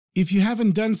If you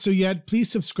haven't done so yet,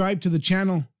 please subscribe to the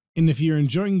channel. And if you're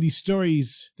enjoying these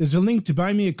stories, there's a link to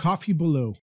buy me a coffee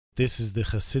below. This is the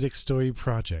Chassidic Story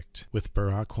Project with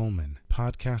Barak Hullman,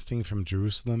 podcasting from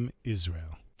Jerusalem,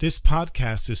 Israel. This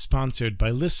podcast is sponsored by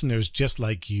listeners just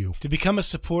like you. To become a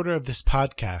supporter of this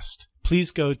podcast,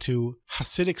 please go to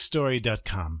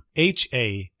HasidicStory.com.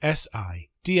 HASIDIC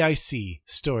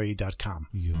story.com.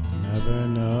 You'll never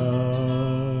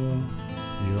know.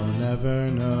 You'll never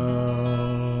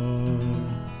know.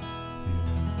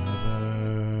 You'll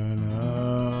never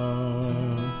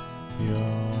know.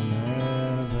 You'll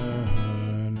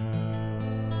never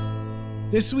know.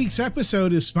 This week's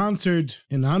episode is sponsored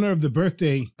in honor of the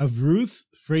birthday of Ruth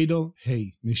Friedel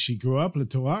Hay. She grew up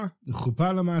l'Torah,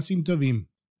 l'chuppah l'ma'asim tovim.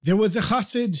 There was a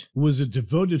Chassid who was a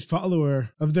devoted follower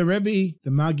of the Rebbe,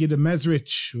 the Maggid of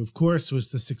Mezrich, who of course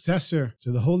was the successor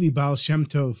to the holy Baal Shem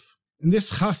Tov. And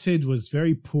this Chassid was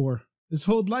very poor. His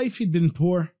whole life he'd been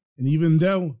poor. And even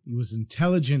though he was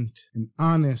intelligent and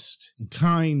honest and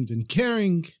kind and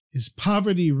caring, his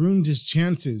poverty ruined his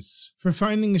chances for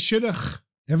finding a shidduch.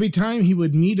 Every time he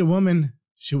would meet a woman,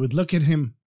 she would look at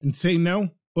him and say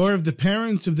no. Or if the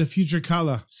parents of the future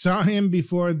Kala saw him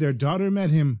before their daughter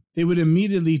met him, they would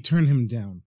immediately turn him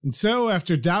down. And so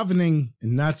after davening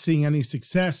and not seeing any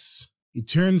success, he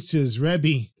turns to his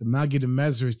Rebbe, the Maggid of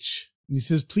Mezrich, and he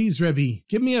says, "Please, Rebbe,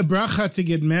 give me a bracha to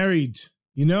get married.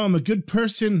 You know, I'm a good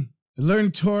person. I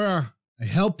learn Torah. I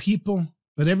help people.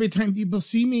 But every time people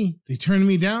see me, they turn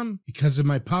me down because of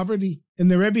my poverty."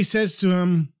 And the Rebbe says to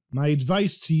him, "My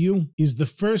advice to you is the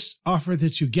first offer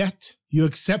that you get, you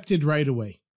accept it right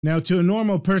away." Now, to a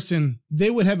normal person, they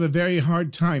would have a very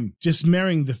hard time just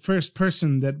marrying the first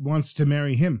person that wants to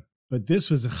marry him. But this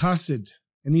was a chassid,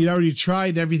 and he'd already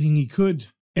tried everything he could.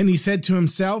 And he said to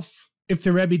himself, if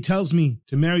the Rebbe tells me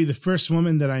to marry the first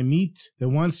woman that I meet that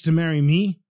wants to marry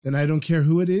me, then I don't care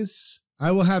who it is.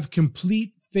 I will have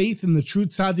complete faith in the true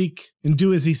tzaddik and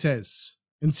do as he says.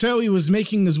 And so he was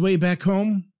making his way back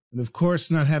home, and of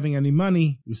course not having any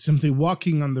money. He was simply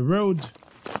walking on the road.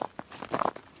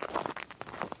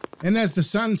 And as the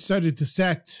sun started to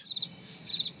set,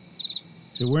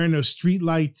 there were no street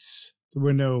lights, there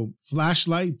were no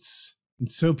flashlights,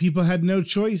 and so people had no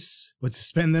choice but to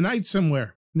spend the night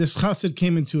somewhere. This chassid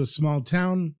came into a small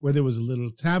town where there was a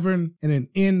little tavern and an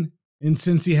inn, and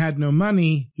since he had no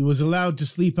money, he was allowed to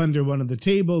sleep under one of the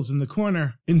tables in the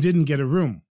corner and didn't get a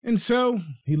room. And so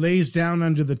he lays down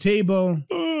under the table,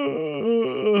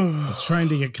 was trying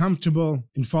to get comfortable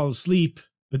and fall asleep,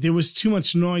 but there was too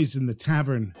much noise in the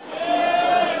tavern.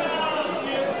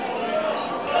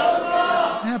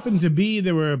 Happened to be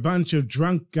there were a bunch of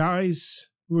drunk guys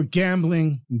who were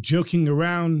gambling and joking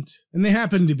around, and they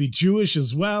happened to be Jewish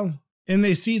as well. And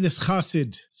they see this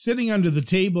chassid sitting under the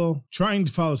table trying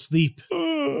to fall asleep. They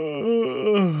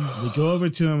go over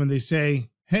to him and they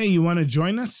say, "Hey, you want to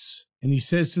join us?" And he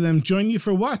says to them, "Join you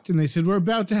for what?" And they said, "We're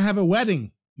about to have a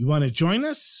wedding. You want to join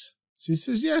us?" So he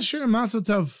says, "Yeah, sure, mazel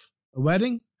tov. A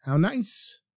wedding? How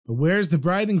nice. But where's the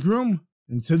bride and groom?"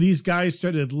 And so these guys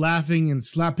started laughing and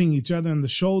slapping each other on the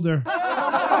shoulder.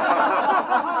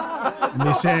 And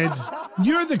they said,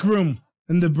 "You're the groom.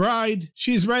 And the bride,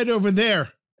 she's right over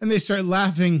there." And they start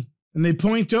laughing. And they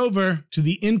point over to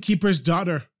the innkeeper's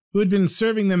daughter, who had been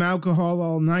serving them alcohol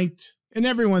all night. And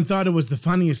everyone thought it was the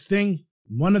funniest thing.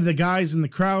 One of the guys in the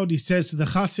crowd, he says to the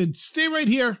chassid, "Stay right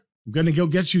here. I'm going to go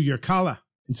get you your kala."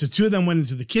 And so two of them went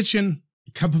into the kitchen.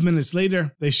 A couple minutes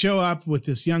later, they show up with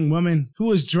this young woman who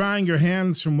was drying her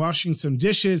hands from washing some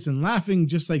dishes and laughing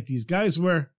just like these guys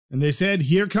were. And they said,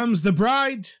 "Here comes the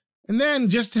bride." And then,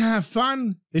 just to have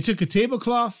fun, they took a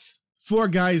tablecloth. 4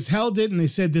 guys held it and they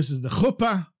said, "This is the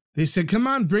chuppah." They said, "Come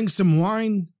on, bring some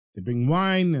wine." They bring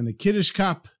wine and a kiddush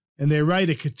cup. And they write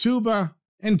a ketubah.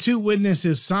 And 2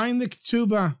 witnesses sign the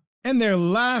ketubah. And they're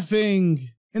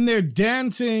laughing. And they're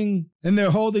dancing. And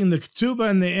they're holding the ketubah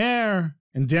in the air.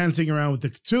 And dancing around with the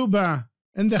ketubah,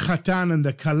 and the chatan and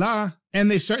the kala,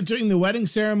 and they start doing the wedding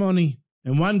ceremony.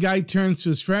 And one guy turns to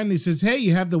his friend, he says, "Hey,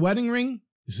 you have the wedding ring?"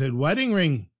 He said, "Wedding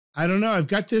ring? I don't know, I've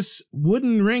got this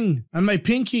wooden ring on my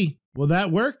pinky. Will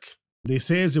that work?" They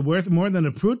say, "Is it worth more than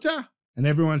a pruta?" And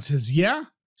everyone says, "Yeah."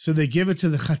 So they give it to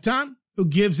the chatan, who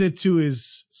gives it to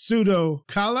his pseudo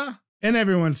kala, and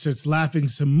everyone starts laughing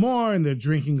some more, and they're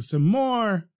drinking some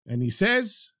more. And he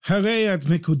says, "Harei at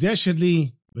mekudeshet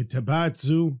li, B'tabat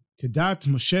zu, kedat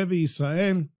Moshe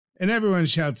v'Yisrael." And everyone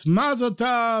shouts, "Mazel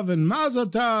tov," and "Mazel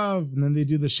tov." And then they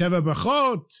do the Sheva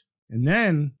Brachot. And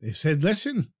then they said,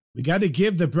 "Listen, we got to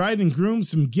give the bride and groom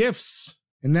some gifts."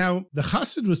 And now the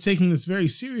chassid was taking this very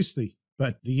seriously.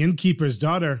 But the innkeeper's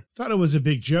daughter thought it was a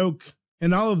big joke.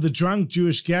 And all of the drunk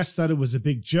Jewish guests thought it was a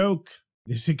big joke.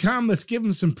 They said, come, let's give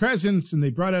him some presents. And they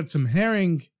brought out some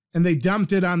herring and they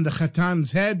dumped it on the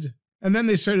Chatan's head. And then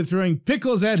they started throwing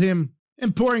pickles at him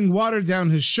and pouring water down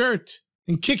his shirt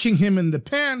and kicking him in the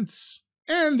pants.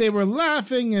 And they were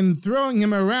laughing and throwing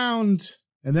him around.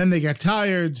 And then they got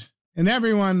tired. And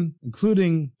everyone,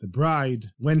 including the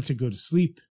bride, went to go to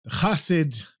sleep. The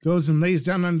chassid goes and lays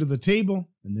down under the table.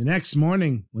 And the next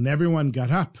morning, when everyone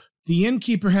got up, the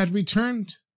innkeeper had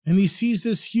returned. And he sees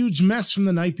this huge mess from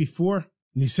the night before.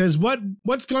 And he says,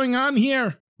 what's going on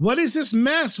here? What is this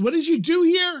mess? What did you do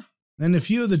here? And a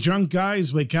few of the drunk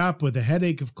guys wake up with a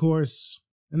headache, of course.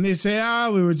 And they say,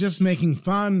 we were just making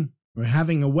fun. We're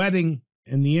having a wedding.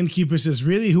 And the innkeeper says,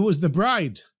 really, who was the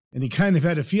bride? And he kind of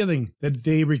had a feeling that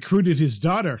they recruited his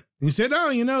daughter. And he said,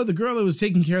 the girl that was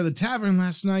taking care of the tavern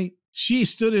last night, she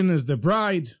stood in as the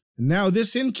bride. And now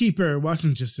this innkeeper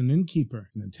wasn't just an innkeeper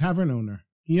and a tavern owner.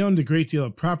 He owned a great deal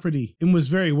of property and was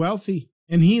very wealthy.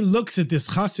 And he looks at this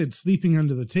chassid sleeping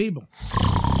under the table.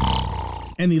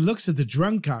 And he looks at the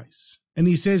drunk guys. And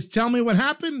he says, tell me what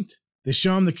happened. They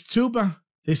show him the ketubah.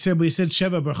 They said, we said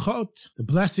Sheva Brachot, the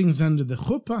blessings under the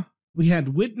chuppah. We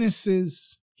had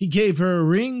witnesses. He gave her a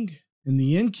ring. And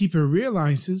the innkeeper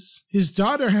realizes his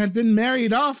daughter had been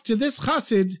married off to this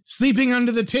chassid sleeping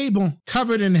under the table,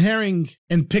 covered in herring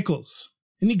and pickles.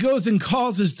 And he goes and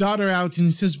calls his daughter out and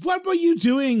he says, what were you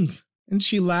doing? And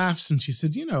she laughs and she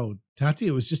said, Tati,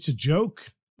 it was just a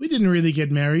joke. We didn't really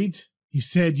get married. He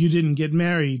said, you didn't get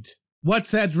married.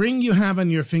 What's that ring you have on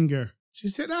your finger? She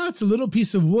said, it's a little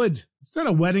piece of wood. It's not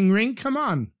a wedding ring. Come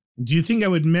on. Do you think I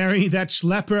would marry that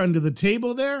schlepper under the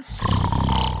table there?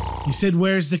 He said,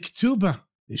 where's the ketubah?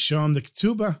 They show him the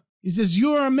ketubah. He says,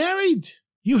 you are married.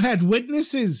 You had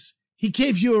witnesses. He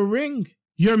gave you a ring.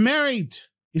 You're married.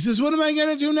 He says, what am I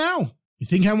going to do now? You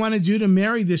think I wanted you to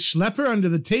marry this schlepper under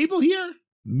the table here?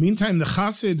 In the meantime, the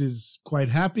chassid is quite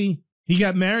happy. He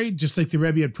got married just like the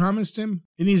Rebbe had promised him.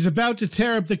 And he's about to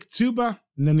tear up the ketubah.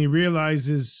 And then he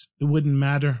realizes it wouldn't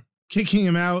matter. Kicking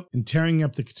him out and tearing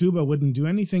up the ketubah wouldn't do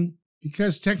anything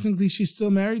because technically she's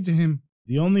still married to him.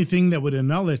 The only thing that would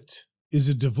annul it is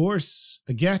a divorce,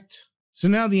 a get. So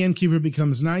now the innkeeper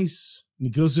becomes nice. And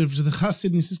he goes over to the chassid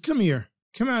and he says, come here.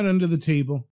 Come out under the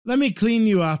table. Let me clean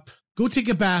you up. Go take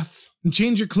a bath and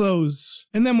change your clothes.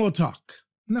 And then we'll talk.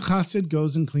 And the chassid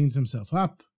goes and cleans himself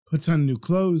up. Puts on new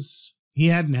clothes. He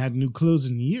hadn't had new clothes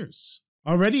in years.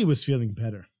 Already he was feeling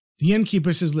better. The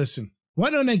innkeeper says, listen, why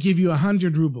don't I give you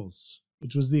 100 rubles,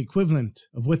 which was the equivalent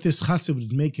of what this chassid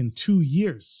would make in 2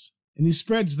 years. And he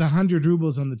spreads the 100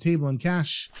 rubles on the table in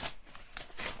cash.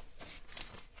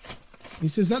 He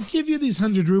says, I'll give you these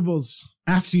 100 rubles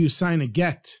after you sign a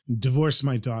get and divorce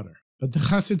my daughter. But the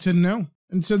chassid said no.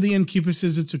 And so the innkeeper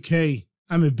says, it's okay.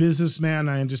 I'm a businessman.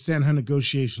 I understand how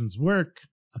negotiations work.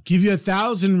 I'll give you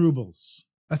 1,000 rubles.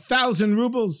 1,000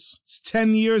 rubles. It's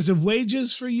 10 years of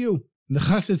wages for you. And the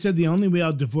chassid said, the only way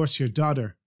I'll divorce your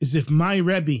daughter is if my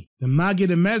Rebbe, the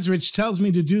Maggid of Mezrich, tells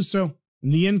me to do so.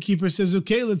 And the innkeeper says,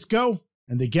 okay, let's go.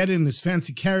 And they get in his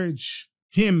fancy carriage,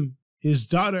 him, his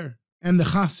daughter, and the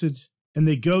chassid, and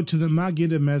they go to the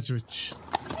Maggid of Mezrich.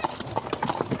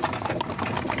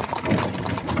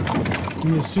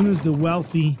 And as soon as the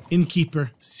wealthy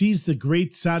innkeeper sees the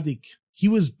great tzaddik, he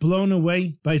was blown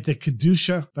away by the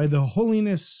kedusha, by the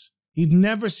holiness. He'd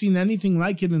never seen anything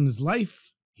like it in his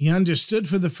life. He understood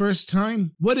for the first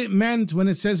time what it meant when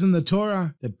it says in the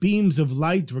Torah that beams of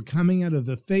light were coming out of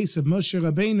the face of Moshe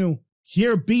Rabbeinu.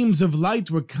 Here beams of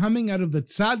light were coming out of the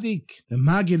tzaddik, the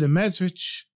Maggid of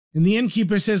Mezrich. And the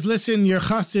innkeeper says, listen, your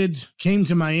chassid came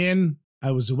to my inn. I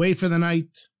was away for the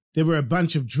night. There were a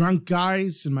bunch of drunk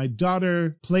guys and my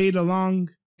daughter played along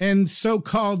and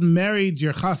so-called married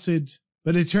your chassid.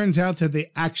 But it turns out that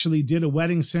they actually did a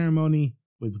wedding ceremony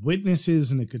with witnesses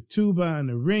and a ketubah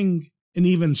and a ring and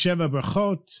even Sheva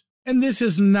Brachot. And this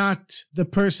is not the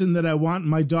person that I want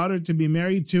my daughter to be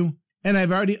married to. And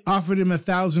I've already offered him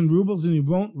 1,000 rubles and he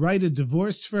won't write a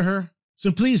divorce for her.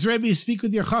 So please, Rebbe, speak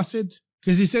with your chassid.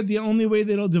 Because he said the only way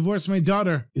that he'll divorce my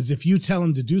daughter is if you tell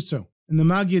him to do so. And the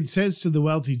Maggid says to the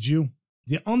wealthy Jew,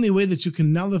 the only way that you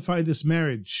can nullify this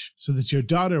marriage so that your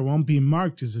daughter won't be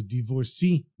marked as a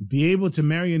divorcee, be able to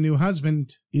marry a new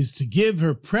husband, is to give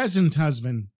her present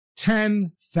husband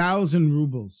 10,000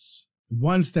 rubles.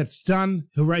 Once that's done,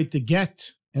 he'll write the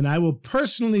get, and I will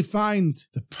personally find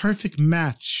the perfect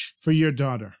match for your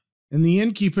daughter. And the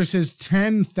innkeeper says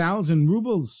 10,000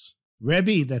 rubles.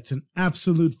 Rebbe, that's an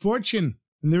absolute fortune.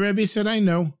 And the Rebbe said, I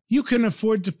know, you can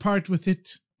afford to part with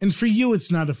it. And for you,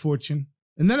 it's not a fortune.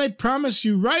 And then I promise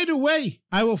you right away,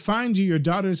 I will find you your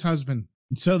daughter's husband.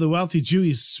 And so the wealthy Jew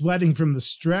is sweating from the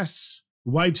stress,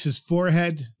 wipes his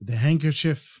forehead with a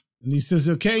handkerchief, And he says,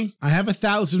 okay, I have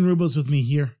 1,000 rubles with me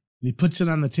here. And he puts it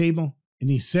on the table. And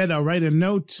he said, I'll write a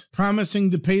note promising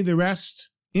to pay the rest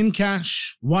in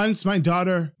cash once my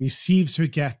daughter receives her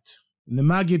get. And the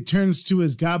Maggid turns to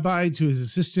his gabbai, to his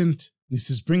assistant. And he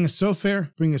says, bring a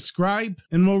sofer, bring a scribe,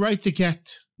 and we'll write the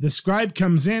get. The scribe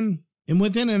comes in, and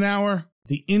within an hour,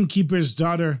 the innkeeper's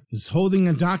daughter is holding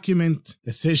a document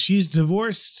that says she's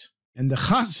divorced. And the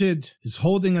chassid is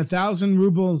holding 1,000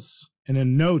 rubles and a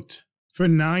note for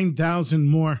 9,000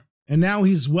 more. And now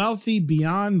he's wealthy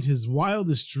beyond his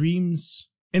wildest dreams.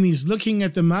 And he's looking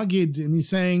at the Maggid and he's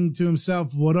saying to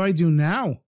himself, what do I do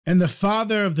now? And the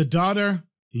father of the daughter,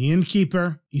 the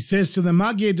innkeeper, he says to the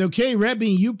Maggid, okay, Rebbe,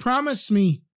 you promised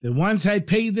me that once I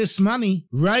pay this money,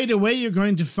 right away you're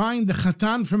going to find the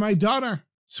chatan for my daughter.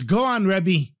 So go on,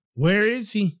 Rebbe. Where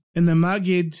is he? And the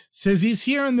Maggid says, he's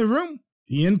here in the room.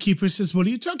 The innkeeper says, what are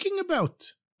you talking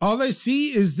about? All I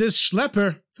see is this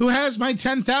Schlepper who has my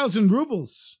 10,000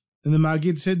 rubles. And the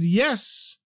Maggid said,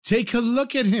 yes, take a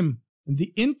look at him. And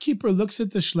the innkeeper looks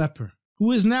at the Schlepper,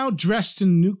 who is now dressed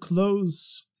in new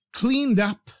clothes, cleaned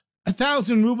up,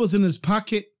 1,000 rubles in his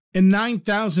pocket, and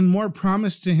 9,000 more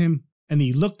promised to him. And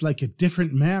he looked like a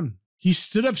different man. He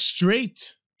stood up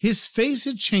straight. His face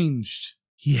had changed.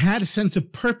 He had a sense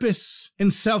of purpose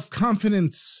and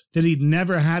self-confidence that he'd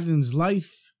never had in his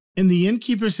life. And the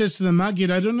innkeeper says to the Maggid,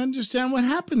 I don't understand what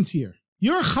happened here.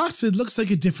 Your chassid looks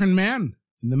like a different man.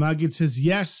 And the Maggid says,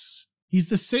 yes, he's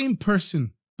the same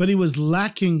person, but he was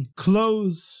lacking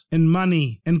clothes and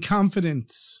money and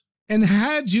confidence. And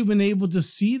had you been able to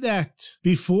see that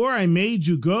before I made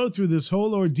you go through this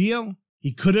whole ordeal,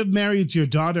 he could have married your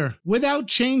daughter without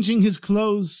changing his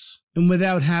clothes and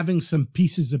without having some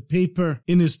pieces of paper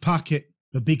in his pocket.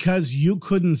 But because you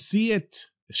couldn't see it,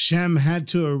 Hashem had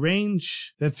to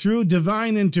arrange that through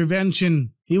divine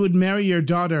intervention, he would marry your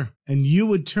daughter and you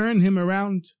would turn him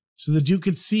around so that you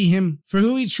could see him for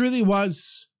who he truly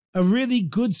was, a really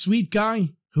good, sweet guy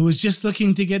who was just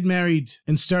looking to get married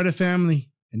and start a family.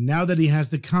 And now that he has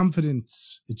the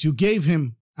confidence that you gave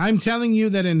him, I'm telling you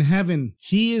that in heaven,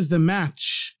 he is the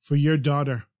match for your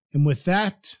daughter. And with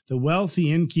that, the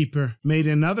wealthy innkeeper made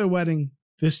another wedding.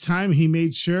 This time he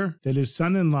made sure that his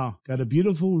son-in-law got a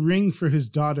beautiful ring for his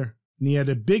daughter. And he had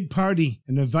a big party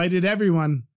and invited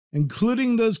everyone,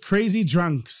 including those crazy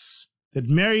drunks that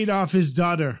married off his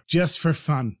daughter just for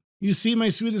fun. You see, my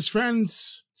sweetest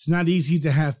friends, it's not easy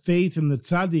to have faith in the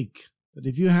tzaddik. But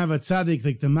if you have a tzaddik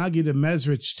like the Maggid of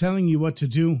Mezrich telling you what to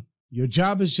do, your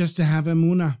job is just to have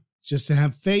emunah, just to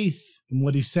have faith in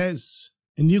what he says.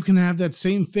 And you can have that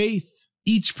same faith.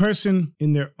 Each person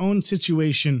in their own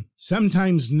situation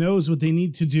sometimes knows what they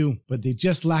need to do, but they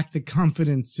just lack the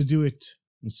confidence to do it.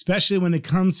 Especially when it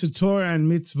comes to Torah and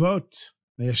mitzvot.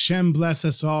 May Hashem bless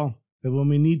us all, that when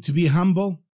we need to be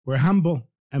humble, we're humble.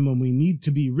 And when we need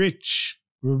to be rich,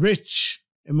 we're rich.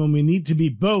 And when we need to be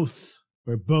both,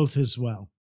 we're both as well.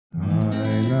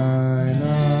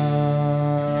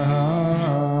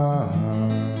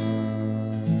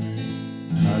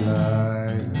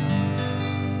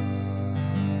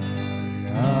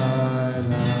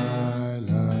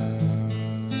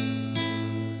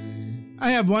 I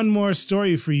have one more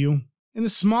story for you. In a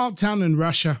small town in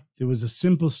Russia, there was a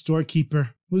simple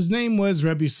storekeeper whose name was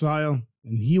Rebbe Yisrael,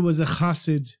 and he was a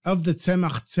chassid of the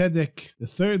Tzemach Tzedek, the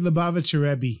third Lubavitcher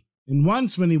Rebbe. And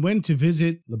once when he went to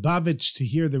visit Lubavitch to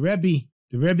hear the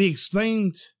Rebbe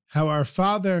explained how our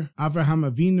father, Avraham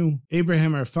Avinu,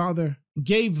 Abraham our father,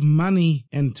 gave money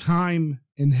and time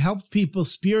and helped people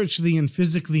spiritually and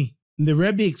physically. And the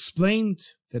Rebbe explained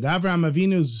that Avraham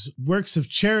Avinu's works of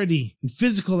charity and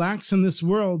physical acts in this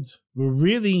world were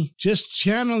really just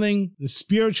channeling the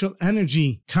spiritual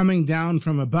energy coming down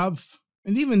from above.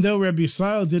 And even though Rebbe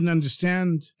Yisrael didn't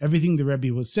understand everything the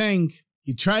Rebbe was saying,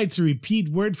 he tried to repeat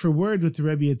word for word what the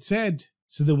Rebbe had said,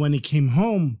 so that when he came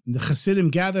home and the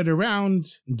Chassidim gathered around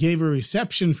and gave a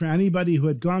reception for anybody who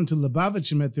had gone to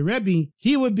Lubavitch and met the Rebbe,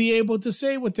 he would be able to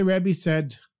say what the Rebbe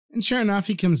said. And sure enough,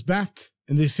 he comes back.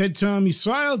 And they said to him,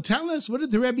 Yisrael, tell us, what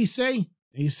did the Rebbe say? And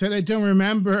he said, I don't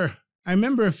remember. I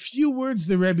remember a few words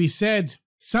the Rebbe said.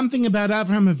 Something about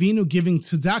Avraham Avinu giving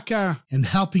tzedakah and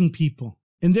helping people.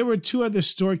 And there were two other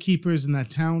storekeepers in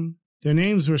that town. Their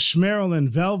names were Shmerel and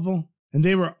Velvel. And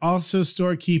they were also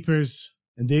storekeepers.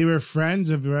 And they were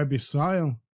friends of Rebbe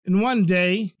Yisrael. And one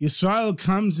day, Yisrael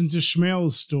comes into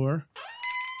Shmerel's store.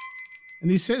 And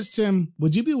he says to him,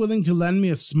 would you be willing to lend me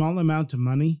a small amount of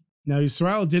money? Now,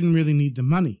 Yisrael didn't really need the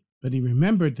money, but he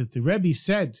remembered that the Rebbe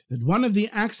said that one of the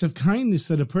acts of kindness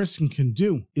that a person can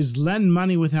do is lend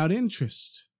money without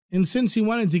interest. And since he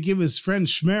wanted to give his friend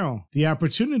Shmerel the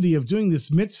opportunity of doing this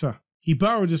mitzvah, he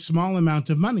borrowed a small amount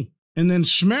of money. And then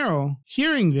Shmerel,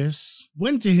 hearing this,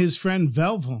 went to his friend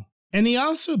Velvel, and he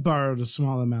also borrowed a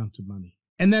small amount of money.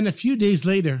 And then a few days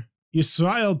later,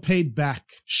 Yisrael paid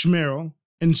back Shmerel,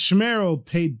 and Shmerel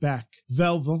paid back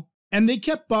Velvel, and they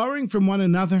kept borrowing from one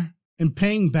another and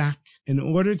paying back in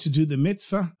order to do the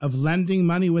mitzvah of lending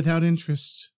money without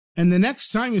interest. And the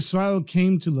next time Yisrael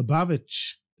came to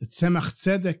Lubavitch, the Tzemach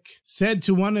Tzedek said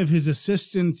to one of his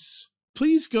assistants,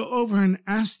 "Please go over and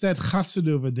ask that Chassid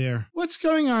over there what's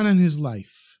going on in his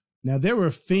life." Now there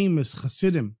were famous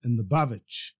Chassidim in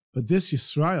Lubavitch, but this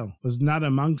Yisrael was not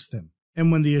amongst them.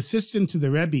 And when the assistant to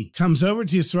the Rebbe comes over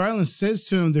to Yisrael and says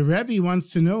to him, the Rebbe wants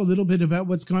to know a little bit about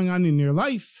what's going on in your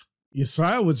life,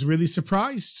 Yisrael was really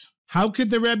surprised. How could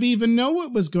the Rebbe even know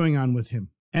what was going on with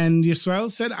him? And Yisrael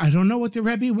said, "I don't know what the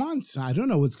Rebbe wants. I don't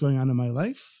know what's going on in my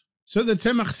life." So the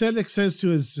Tzemach Tzedek says to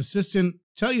his assistant,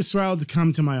 "Tell Yisrael to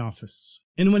come to my office."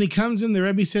 And when he comes in, the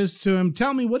Rebbe says to him,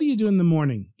 "Tell me, what do you do in the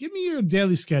morning? Give me your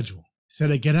daily schedule." He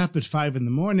said, "I get up at 5 in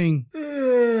the morning.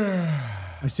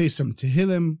 I say some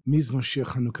Tehillim, Mizmor Shir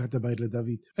Chanukat Habayit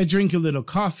LeDavid. I drink a little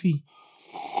coffee,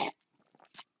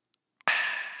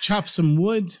 chop some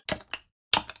wood,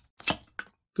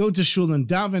 go to shul and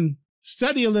daven,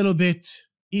 study a little bit,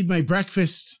 eat my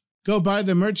breakfast, go buy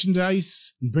the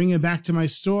merchandise and bring it back to my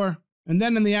store. And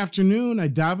then in the afternoon, I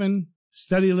daven,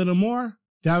 study a little more,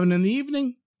 daven in the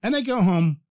evening, and I go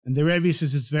home." And the Rebbe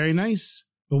says, "It's very nice,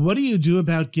 but what do you do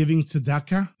about giving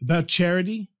tzedakah, about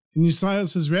charity?" And Yisrael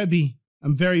says, "Rebbe,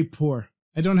 I'm very poor.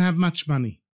 I don't have much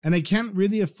money, and I can't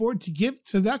really afford to give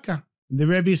tzedakah." And the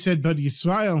Rebbe said, "But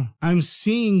Yisrael, I'm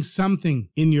seeing something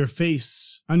in your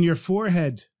face, on your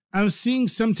forehead. I'm seeing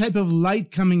some type of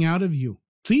light coming out of you.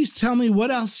 Please tell me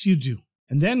what else you do."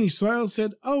 And then Yisrael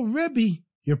said, "Oh, Rebbe,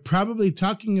 you're probably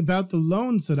talking about the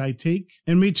loans that I take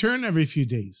and return every few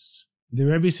days." The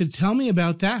Rebbe said, "Tell me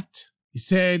about that." He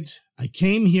said, "I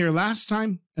came here last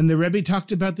time, and the Rebbe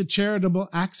talked about the charitable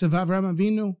acts of Avraham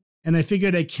Avinu, and I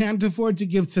figured I can't afford to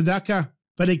give tzedakah,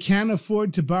 but I can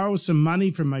afford to borrow some money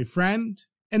from my friend,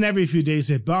 and every few days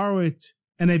I borrow it,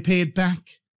 and I pay it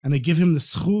back, and I give him the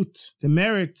schut, the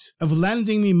merit of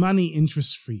lending me money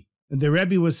interest-free." And the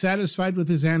Rebbe was satisfied with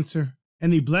his answer,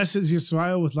 and he blesses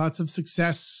Yisrael with lots of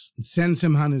success and sends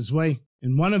him on his way.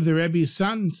 And one of the Rebbe's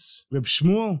sons, Reb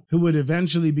Shmuel, who would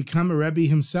eventually become a Rebbe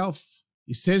himself,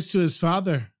 he says to his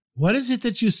father, "What is it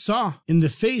that you saw in the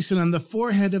face and on the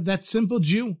forehead of that simple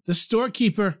Jew, the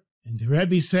storekeeper?" And the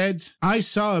Rebbe said, "I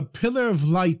saw a pillar of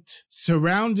light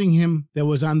surrounding him that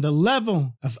was on the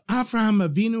level of Avraham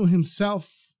Avinu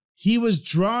himself. He was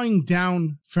drawing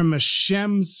down from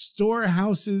Hashem's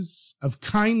storehouses of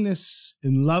kindness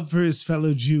and love for his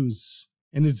fellow Jews."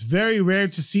 And it's very rare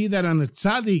to see that on a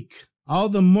tzaddik, all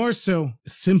the more so a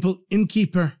simple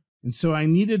innkeeper. And so I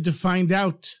needed to find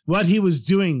out what he was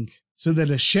doing so that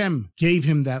Hashem gave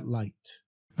him that light.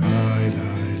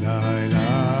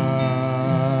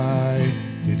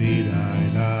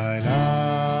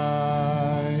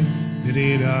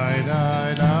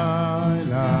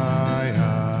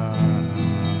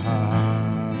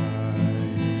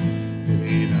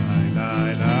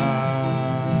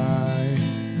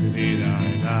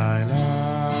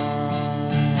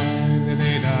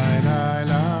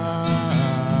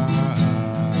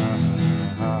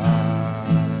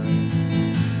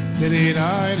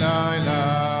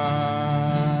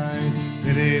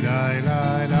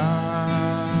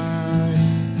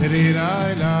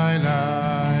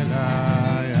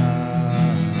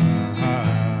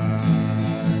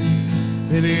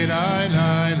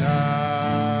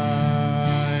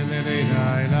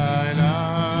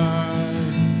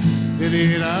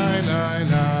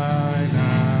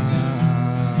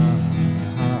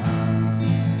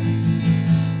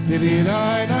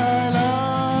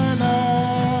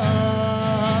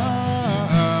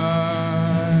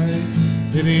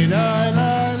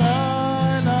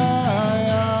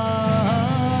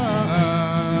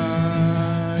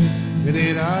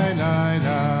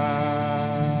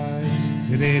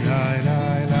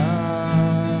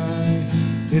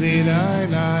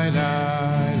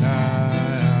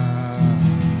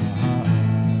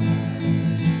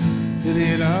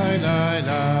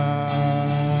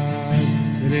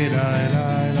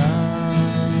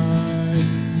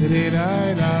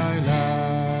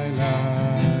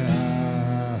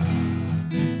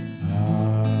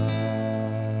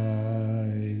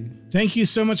 Thank you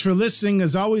so much for listening.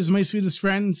 As always, my sweetest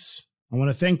friends, I want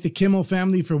to thank the Kimmel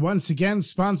family for once again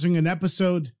sponsoring an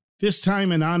episode, this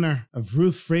time in honor of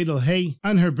Ruth Fradel Hay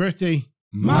on her birthday.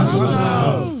 Mazel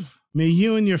Tov! May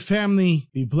you and your family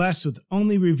be blessed with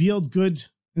only revealed good.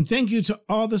 And thank you to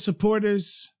all the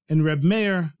supporters and Reb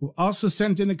Meir, who also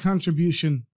sent in a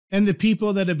contribution. and the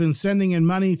people that have been sending in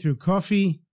money through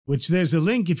coffee, which there's a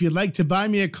link if you'd like to buy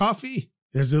me a coffee.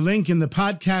 There's a link in the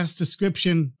podcast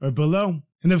description or below.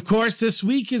 And of course, this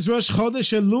week is Rosh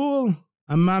Chodesh Elul.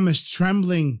 Amam is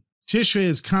trembling. Tishrei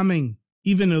is coming.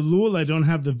 Even Elul, I don't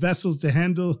have the vessels to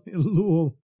handle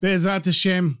Elul. Be'ezrat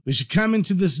Hashem, we should come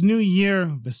into this new year,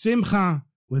 b'simcha,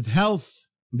 with health,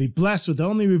 and be blessed with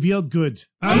only revealed good.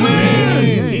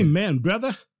 Amen. Amen,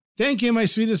 brother. Thank you, my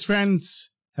sweetest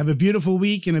friends. Have a beautiful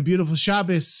week and a beautiful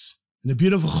Shabbos and a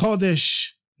beautiful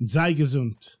Chodesh. And sei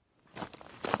gesund.